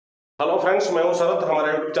Hello friends, मैं हूं शरद।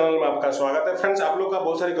 हमारे यूट्यूब चैनल में आपका स्वागत है। फ्रेंड्स, आप लोग का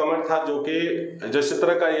बहुत सारी कमेंट था जो कि जिस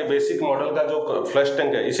तरह का ये बेसिक मॉडल का जो फ्लैश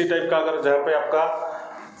टैंक है, इसी टाइप का अगर जहाँ पे आपका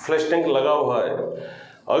फ्लैश टैंक लगा हुआ है,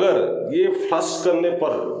 अगर ये फ्लश करने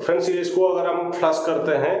पर फ्रेंड्स, ये इसको अगर हम फ्लश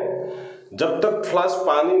करते हैं, जब तक फ्लश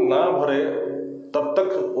पानी ना भरे तब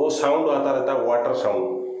तक वो साउंड आता रहता है, वाटर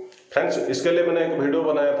साउंड। फ्रेंड्स, इसके लिए मैंने एक वीडियो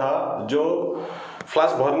बनाया था जो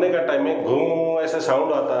फ्लश भरने का टाइम में घूम ऐसे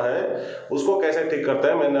साउंड आता है, उसको कैसे ठीक करते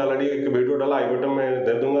हैं। मैंने ऑलरेडी एक वीडियो डाला, आई बटन में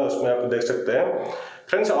दे दूंगा, उसमें आप देख सकते हैं।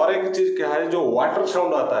 फ्रेंड्स, और एक चीज क्या है, जो वाटर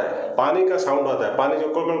साउंड आता है, पानी का साउंड आता है, पानी जो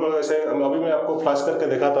कल ऐसे, अभी मैं आपको फ्लश करके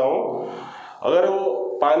दिखाता हूँ। अगर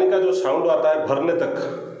वो पानी का जो साउंड आता है भरने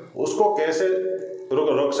तक, उसको कैसे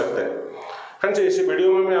रोक सकते हैं। फ्रेंड्स, इस वीडियो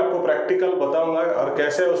में मैं आपको प्रैक्टिकल बताऊंगा और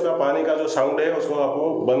कैसे उसका पानी का जो साउंड है उसको आपको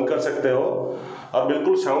बंद कर सकते हो और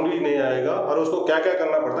बिल्कुल साउंड ही नहीं आएगा, और उसको क्या क्या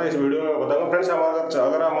करना पड़ता है इस वीडियो में बताऊंगा। फ्रेंड्स,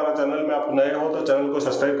 अगर हमारा चैनल में आप नए हो तो चैनल को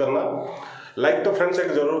सब्सक्राइब करना, लाइक तो फ्रेंड्स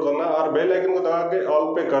एक जरूर करना, और बेल आइकन को दबा के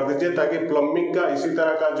ऑल पे कर दीजिए, ताकि प्लम्बिंग का इसी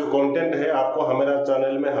तरह का जो कंटेंट है आपको हमारे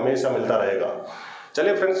चैनल में हमेशा मिलता रहेगा।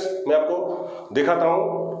 चलिए फ्रेंड्स, मैं आपको दिखाता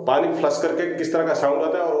हूँ पानी फ्लश करके किस तरह का साउंड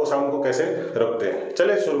आता है और वो साउंड को कैसे रोकते हैं।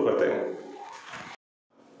 चलिए शुरू करते हैं।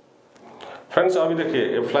 फ्रेंड्स, अभी देखिए,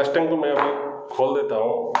 ये फ्लैश टैंक को मैं अभी खोल देता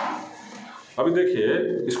हूँ। अभी देखिए,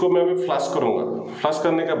 इसको मैं अभी फ्लश करूँगा। फ्लश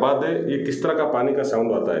करने के बाद ये किस तरह का पानी का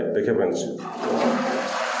साउंड आता है, देखिए फ्रेंड्स।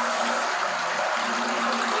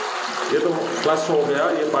 ये तो फ्लश हो गया,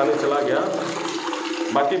 ये पानी चला गया।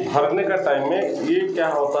 बाकी भरने का टाइम में ये क्या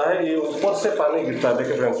होता है, ये ऊपर से पानी गिरता है।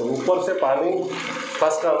 देखिए फ्रेंड्स, ऊपर से पानी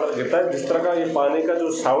फ्लश का अंदर गिरता है। जिस तरह का ये पानी का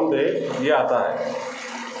जो साउंड है ये आता है।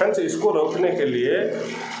 फ्रेंड्स, इसको रोकने के लिए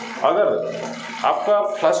अगर आपका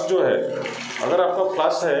फ्लश जो है, अगर आपका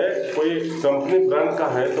फ्लश है कोई कंपनी ब्रांड का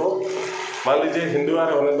है, तो मान लीजिए हिंदू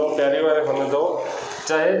वाले होने दो, प्यारी वाले होने दो,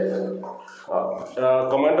 चाहे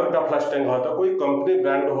कमांडर का फ्लश टैंक हुआ, तो कोई कंपनी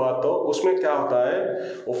ब्रांड हुआ, तो उसमें क्या होता है,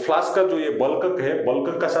 वो फ्लश का जो ये बल्कक है,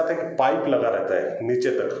 बल्कक का साथ एक पाइप लगा रहता है नीचे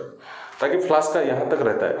तक, ताकि फ्लश का यहाँ तक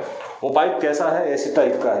रहता है। वो पाइप कैसा है, ऐसी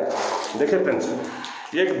टाइप का है। देखिए फ्रेंड्स,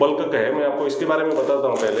 ये एक बल्कक है, मैं आपको इसके बारे में बताता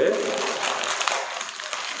हूँ पहले।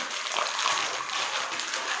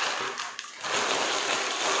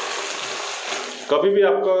 कभी भी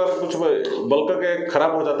आपका अगर कुछ बल्कक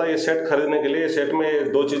खराब हो जाता है, ये सेट खरीदने के लिए सेट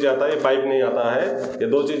में दो चीज़ आता है, ये पाइप नहीं आता है, ये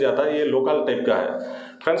दो चीज़ आता है, ये लोकल टाइप का है।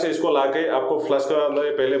 फ्रेंड्स, इसको लाके आपको फ्लश के अंदर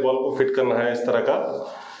पहले बॉल को फिट करना है, इस तरह का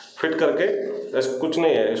फिट करके, कुछ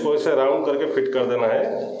नहीं है, इसको ऐसे राउंड करके फिट कर देना है।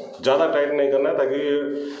 ज़्यादा टाइट नहीं करना है ताकि ये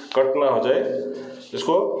कट ना हो जाए।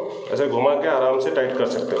 इसको ऐसे घुमा के आराम से टाइट कर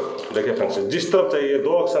सकते हो। देखिए फ्रेंड्स, जिस तरफ चाहिए,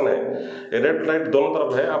 दो ऑप्शन है, रेड लाइट दोनों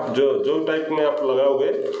तरफ है। आप जो टाइप में आप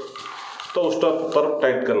लगाओगे तो उस तरफ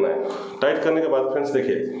टाइट करना है। टाइट करने के बाद फ्रेंड्स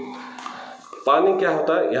देखिए, पानी क्या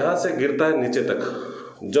होता है, यहाँ से गिरता है नीचे तक।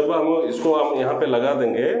 जब हम इसको यहाँ पे लगा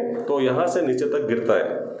देंगे तो यहाँ से नीचे तक गिरता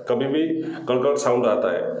है, कभी भी कड़कड़ साउंड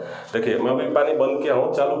आता है। देखिए, मैं अभी पानी बंद किया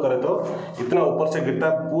हूँ, चालू करें तो इतना ऊपर से गिरता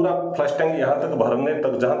है। पूरा फ्लश टैंक यहाँ तक भरने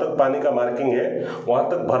तक, जहाँ तक पानी का मार्किंग है वहाँ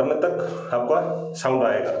तक भरने तक आपका साउंड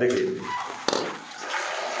आएगा। देखिए,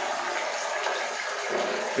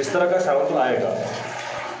 इस तरह का साउंड आएगा।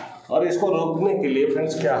 और इसको रोकने के लिए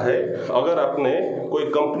फ्रेंड्स क्या है, अगर आपने कोई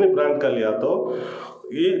कंपनी ब्रांड का लिया तो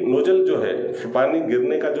ये नोजल जो है, पानी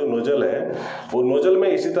गिरने का जो नोजल है, वो नोजल में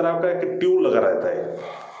इसी तरह का एक ट्यूब लगा रहता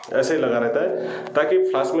है, ऐसे ही लगा रहता है, ताकि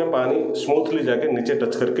फ्लश में पानी स्मूथली जाके नीचे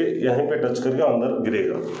टच करके, यहीं पे टच करके अंदर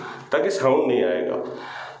गिरेगा, ताकि साउंड नहीं आएगा।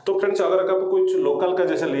 तो फ्रेंड्स, अगर आप कुछ लोकल का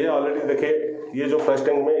जैसे लिए, ऑलरेडी देखिए ये जो फ्लश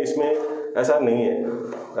टैंक में, इसमें ऐसा नहीं है,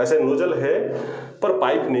 ऐसे नोजल है पर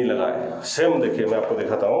पाइप नहीं लगा है। सेम देखिए, मैं आपको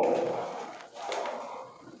दिखाता हूँ।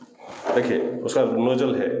 देखिए, उसका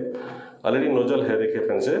नोजल है, ऑलरेडी नोजल है। देखिए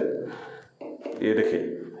फ्रेंड्स, ये देखिए,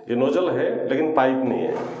 ये नोजल है लेकिन पाइप नहीं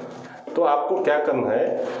है। तो आपको क्या करना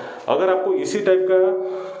है, अगर आपको इसी टाइप का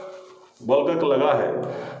बल्कक लगा है,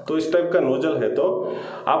 तो इस टाइप का नोजल है, तो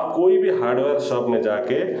आप कोई भी हार्डवेयर शॉप में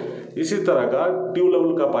जाके इसी तरह का ट्यूब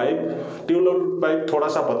लेवल का पाइप थोड़ा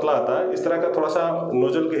सा पतला आता है, इस तरह का थोड़ा सा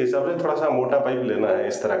नोजल के हिसाब से थोड़ा सा मोटा पाइप लेना है,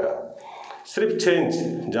 इस तरह का, सिर्फ 6 इंच,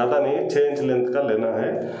 ज़्यादा नहीं, 6 इंच लेंथ का लेना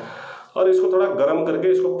है, और इसको थोड़ा गर्म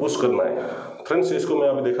करके इसको पुश करना है। फ्रेंड्स, इसको मैं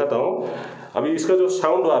अभी दिखाता हूँ। अभी इसका जो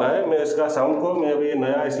साउंड आ रहा है, मैं इसका साउंड को मैं अभी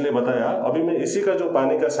नया इसलिए बताया, अभी मैं इसी का जो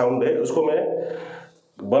पानी का साउंड है उसको मैं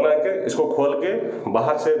बना के, इसको खोल के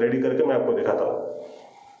बाहर से रेडी करके मैं आपको दिखाता हूँ।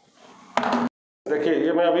 देखिए,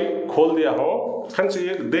 ये मैं अभी खोल दिया हूँ। फ्रेंड्स,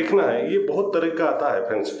 ये देखना है, ये बहुत तरह का आता है।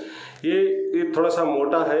 फ्रेंड्स, ये थोड़ा सा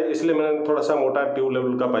मोटा है, इसलिए मैंने थोड़ा सा मोटा ट्यूब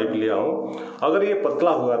लेवल का पाइप लिया हूँ। अगर ये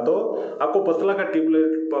पतला होगा तो आपको पतला का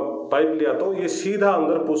ट्यूब पाइप लिया तो ये सीधा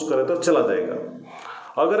अंदर पुश करे तो चला जाएगा।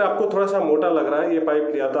 अगर आपको थोड़ा सा मोटा लग रहा है, ये पाइप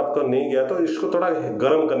लिया तो आपको नहीं गया, तो इसको थोड़ा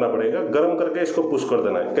गर्म करना पड़ेगा। गर्म करके इसको पुश कर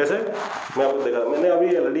देना है। कैसे, मैं आपको देखा, मैंने अभी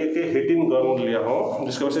एलईडी के हीटिंग गन लिया हूँ,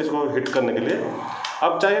 जिसकी वजह से इसको हिट करने के लिए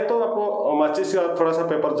आप चाहे तो आपको माचिस या थोड़ा सा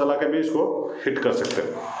पेपर जला के भी इसको हिट कर सकते हैं।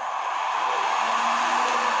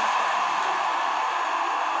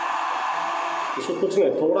 इसको कुछ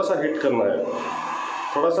नहीं, थोड़ा सा हिट करना है।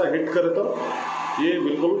 थोड़ा सा हिट करे तो ये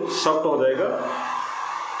बिल्कुल सॉफ्ट हो जाएगा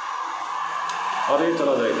और ये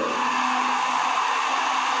चला जाएगा।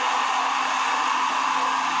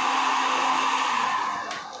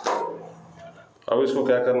 अब इसको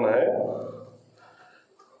क्या करना है,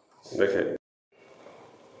 देखिए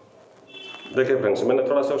फ्रेंड्स, मैंने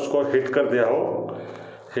थोड़ा सा उसको हिट कर दिया हूँ।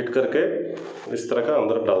 हिट करके इस तरह का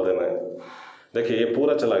अंदर डाल देना है। देखिए ये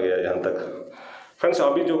पूरा चला गया यहाँ तक। फ्रेंड्स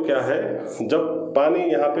अभी जो क्या है, जब पानी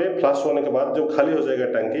यहाँ पे फ्लश होने के बाद जो खाली हो जाएगा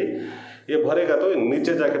टंकी, ये भरेगा तो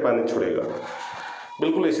नीचे जाके पानी छोड़ेगा,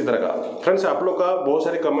 बिल्कुल इसी तरह का। फ्रेंड्स आप लोग का बहुत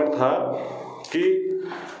सारे कमेंट था कि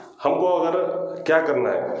हमको अगर क्या करना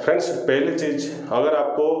है। फ्रेंड्स पहली चीज़, अगर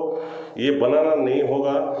आपको ये बनाना नहीं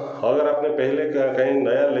होगा, अगर आपने पहले कहीं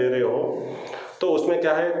नया ले रहे हो, तो उसमें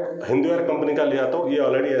क्या है, हिंदुवार कंपनी का लिया तो ये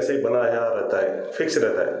ऑलरेडी ऐसे ही बना रहता है, फिक्स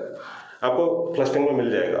रहता है, आपको फ्लस्टिंग में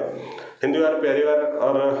मिल जाएगा। हिंदुवार, प्यारीवार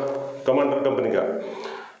और कमांडर कंपनी का,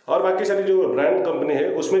 और बाकी सारी जो ब्रांड कंपनी है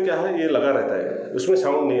उसमें क्या है, ये लगा रहता है, उसमें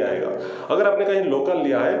साउंड नहीं आएगा। अगर आपने कहीं लोकल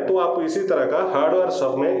लिया है तो आप इसी तरह का हार्डवेयर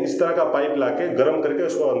शॉप में इस तरह का पाइप लाके गर्म करके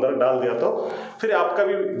उसको अंदर डाल दिया तो फिर आपका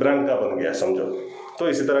भी ब्रांड का बन गया समझो। तो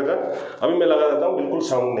इसी तरह का अभी मैं लगा देता हूँ, बिल्कुल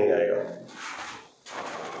साउंड नहीं आएगा।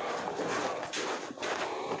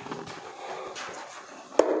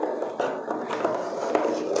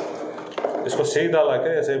 इसको सीधा लाके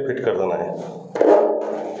ऐसे फिट कर देना है।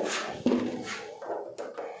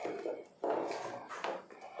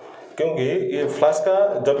 क्योंकि ये फ्लैश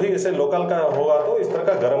का जब भी इसे लोकल का होगा तो इस तरह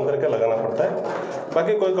का गर्म करके लगाना पड़ता है।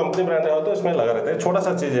 बाकी कोई कंपनी ब्रांड हो तो इसमें लगा रहता है। छोटा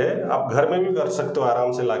सा चीज़ है, आप घर में भी कर सकते हो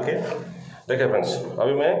आराम से लाके। देखिए फ्रेंड्स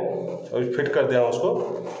अभी मैं फिट कर दिया हूँ उसको।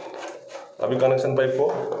 अभी कनेक्शन पाइप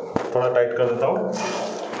को थोड़ा टाइट कर देता हूँ।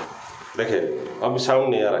 देखिए अभी साउंड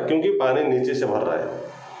नहीं आ रहा क्योंकि पानी नीचे से भर रहा है,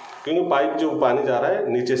 क्योंकि पाइप जो पानी जा रहा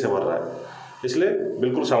है नीचे से भर रहा है, इसलिए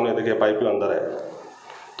बिल्कुल साउंड नहीं। देखिए पाइप भी अंदर है।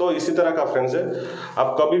 तो इसी तरह का फ्रेंड्स है,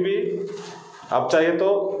 आप कभी भी आप चाहिए तो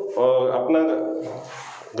अपना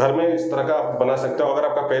घर में इस तरह का बना सकते हो। अगर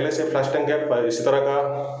आपका पहले से फ्लैश टैंक है, इसी तरह का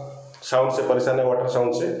साउंड से परेशान है, वाटर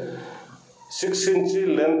साउंड से, 6 इंच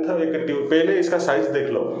लेंथ एक ट्यूब, पहले इसका साइज देख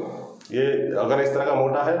लो। ये अगर इस तरह का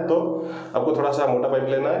मोटा है तो आपको थोड़ा सा मोटा पाइप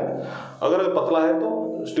लेना है, अगर पतला है तो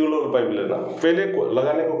ट्यूबवेल पाइप लेना। पहले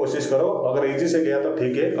लगाने को कोशिश करो, अगर इजी से गया तो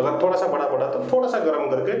ठीक है, अगर थोड़ा सा बड़ा पड़ा तो थोड़ा सा गर्म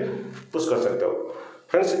करके पुश कर सकते हो।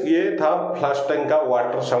 फ्रेंड्स ये था फ्लैश टैंक का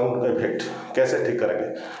वाटर साउंड इफेक्ट कैसे ठीक करेंगे।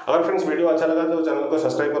 अगर फ्रेंड्स वीडियो अच्छा लगा तो चैनल को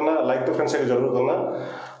सब्सक्राइब करना, लाइक तो फ्रेंड्स जरूर करना,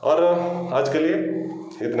 और आज के लिए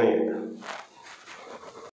इतना ही है।